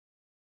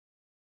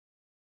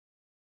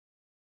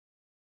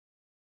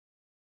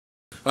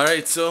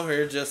Alright, so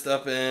we're just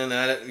up and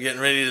at it,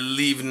 getting ready to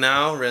leave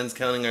now. Ren's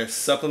counting our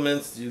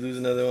supplements. Did you lose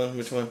another one?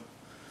 Which one?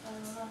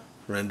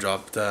 Ren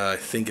dropped, I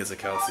think it's a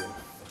calcium.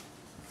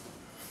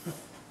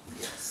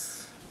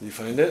 Yes. Did you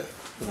find it?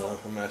 No,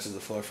 it matches the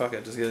floor. Fuck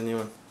it, just get a new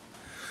one.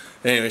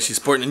 Anyway, she's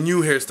sporting a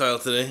new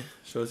hairstyle today.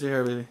 Show us your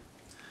hair, baby.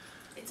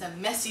 It's a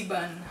messy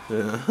bun.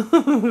 Yeah.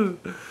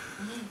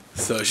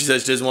 So she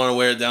says she doesn't want to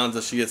wear it down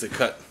until she gets it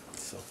cut.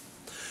 So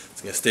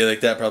it's going to stay like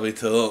that probably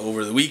till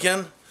over the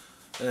weekend.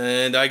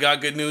 And I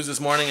got good news this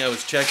morning. I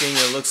was checking.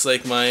 It looks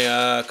like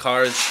my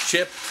car is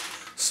chipped.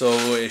 So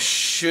it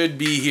should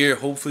be here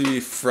hopefully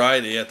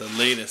Friday at the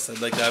latest.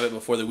 I'd like to have it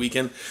before the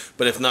weekend.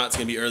 But if not, it's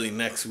going to be early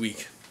next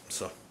week.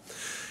 So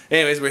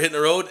anyways, we're hitting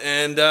the road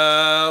and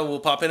we'll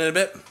pop in a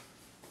bit.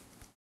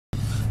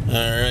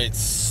 Alright,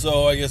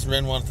 so I guess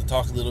Ren wanted to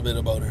talk a little bit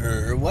about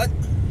her what?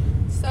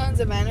 Sons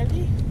of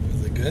Anarchy.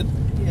 Is it good?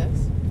 Yes.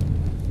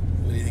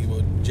 What do you think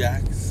about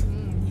Jax?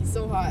 He's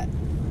so hot.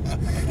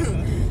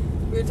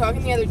 We were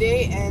talking the other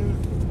day and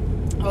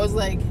I was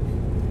like,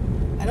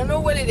 I don't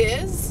know what it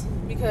is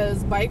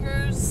because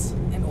bikers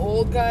and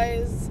old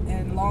guys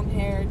and long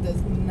hair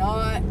does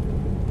not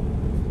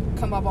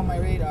come up on my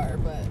radar,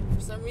 but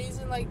for some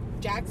reason like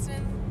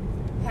Jackson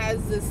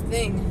has this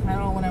thing. I don't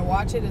know, when I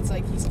watch it it's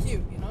like he's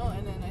cute, you know,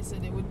 and then I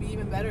said it would be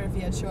even better if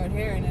he had short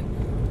hair, and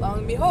then lo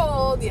and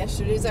behold,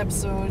 yesterday's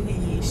episode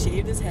he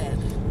shaved his head.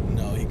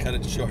 No, he cut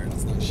it short.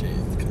 It's not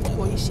shaved. Come on.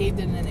 Well, he shaved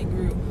it and then it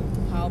grew.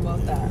 How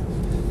about that?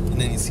 And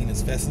then you seen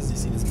his fesses, you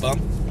seen his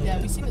bum. Yeah,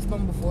 we've seen his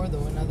bum before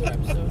though in other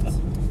episodes.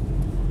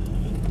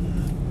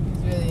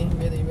 He's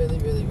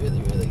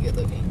really good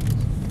looking.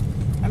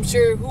 I'm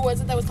sure, who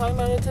was it that was talking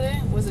about it today?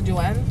 Was it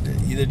Joanne?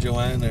 Either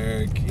Joanne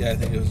or, yeah, I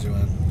think it was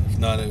Joanne. If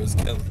not, it was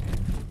Kelly.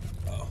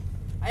 Oh.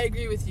 I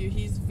agree with you.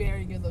 He's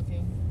very good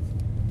looking.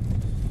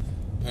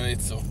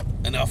 Alright, so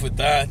enough with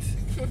that.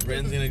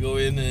 Ren's gonna go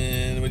in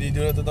and what are you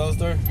doing at the dollar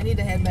store? I need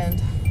a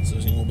headband. So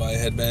she's gonna go buy a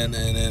headband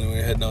and then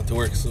we're heading out to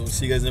work. So we'll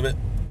see you guys in a bit.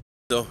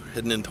 So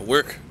heading into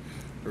work.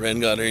 Ren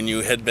got her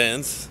new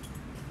headbands.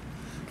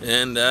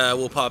 And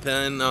we'll pop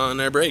in on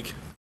our break.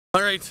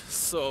 Alright,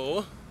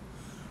 so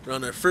we're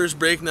on our first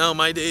break now.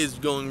 My day is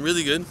going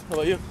really good. How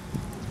about you?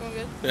 It's going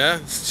good.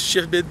 Yeah,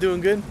 shift bit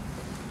doing good.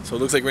 So it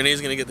looks like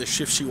Renee's gonna get the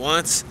shift she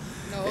wants.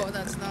 No,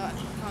 that's not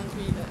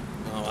concrete.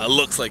 Oh, it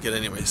looks like it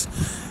anyways.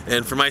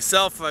 And for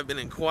myself, I've been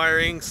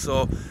inquiring,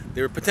 so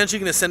they were potentially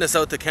going to send us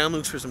out to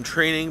Kamloops for some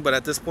training, but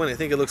at this point I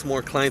think it looks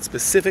more client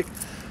specific.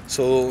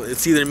 So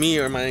it's either me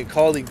or my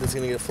colleague that's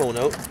going to get flown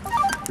out.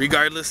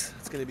 Regardless,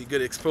 it's going to be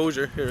good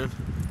exposure here.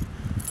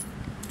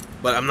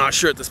 But I'm not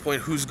sure at this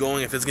point who's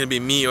going, if it's going to be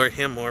me or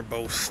him or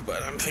both.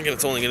 But I'm thinking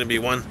it's only going to be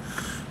one.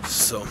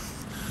 So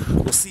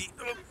we'll see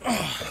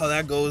how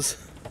that goes.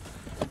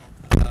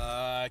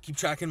 I keep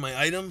tracking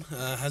my item.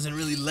 Hasn't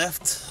really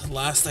left.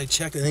 Last I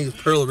checked, I think it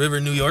was Pearl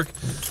River, New York.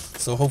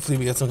 So hopefully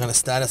we get some kind of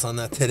status on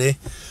that today.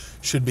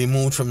 Should be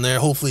moved from there.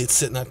 Hopefully it's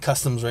sitting at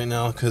customs right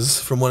now,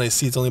 because from what I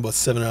see, it's only about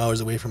 7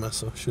 hours away from us,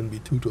 so it shouldn't be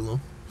too long.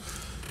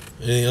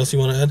 Anything else you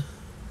want to add?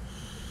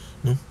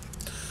 No?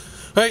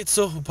 Alright,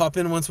 so we'll pop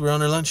in once we're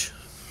on our lunch.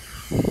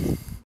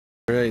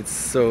 Alright,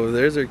 so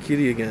there's our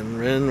kitty again.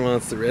 Ren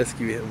wants to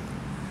rescue him.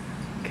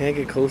 Can't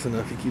get close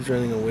enough. He keeps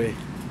running away.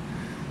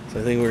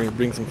 So I think we're going to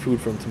bring some food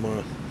from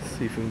tomorrow.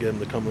 See if we can get him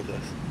to come with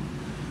us.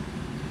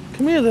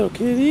 Come here, little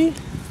kitty.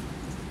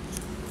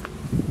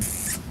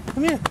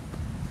 Come here.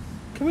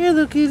 Come here,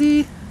 little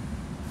kitty.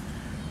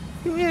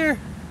 Come here.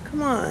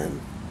 Come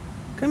on.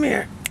 Come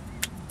here.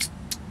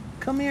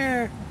 Come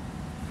here.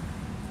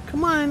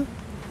 Come on.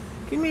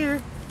 Come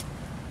here.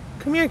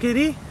 Come here,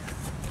 kitty.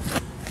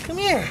 Come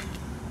here.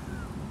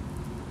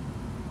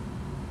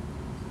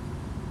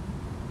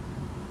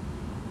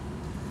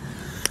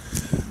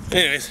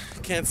 Anyways,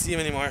 can't see him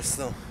anymore,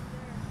 so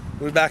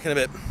we'll be back in a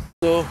bit.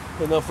 So,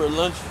 enough for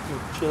lunch,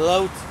 chill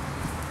out,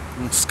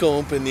 and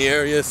scope in the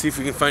area, see if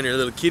we can find our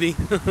little kitty.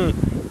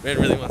 Ren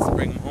really wants to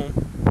bring him home.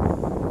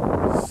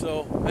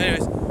 So,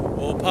 anyways,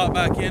 we'll pop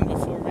back in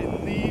before we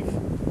leave.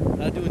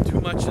 Not doing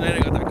too much tonight, I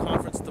got that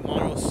conference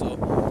tomorrow, so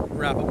we'll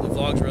wrap up the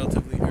vlogs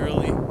relatively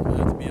early. We'll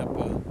have to be up,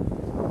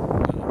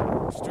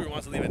 Stuart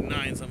wants to leave at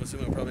 9, so I'm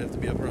assuming we'll probably have to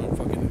be up around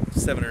fucking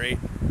 7 or 8.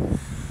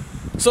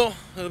 So,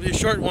 it'll be a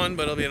short one,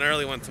 but it'll be an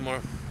early one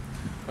tomorrow.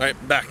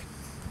 Alright, back.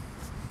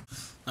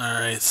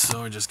 Alright,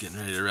 so we're just getting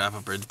ready to wrap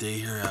up our day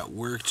here at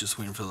work. Just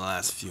waiting for the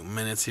last few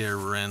minutes here.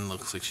 Ren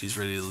looks like she's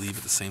ready to leave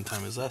at the same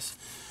time as us.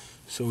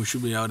 So we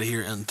should be out of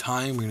here in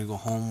time. We're going to go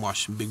home,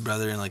 watch Big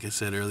Brother, and like I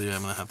said earlier,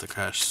 I'm going to have to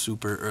crash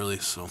super early.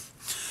 So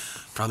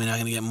probably not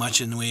going to get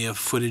much in the way of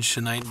footage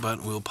tonight,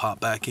 but we'll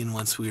pop back in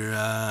once we're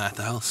at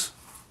the house.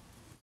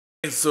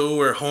 So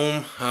we're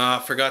home.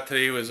 Forgot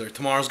today was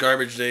tomorrow's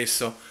garbage day,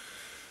 so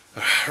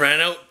ran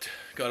out,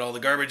 got all the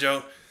garbage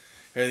out,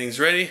 everything's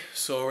ready,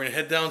 so we're gonna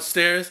head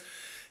downstairs.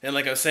 And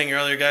like I was saying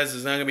earlier, guys,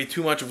 there's not gonna be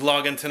too much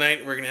vlogging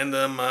tonight. We're gonna end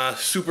them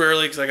super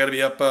early because I gotta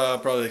be up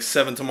probably like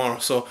 7 tomorrow.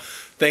 So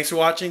thanks for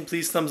watching.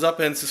 Please thumbs up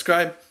and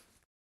subscribe.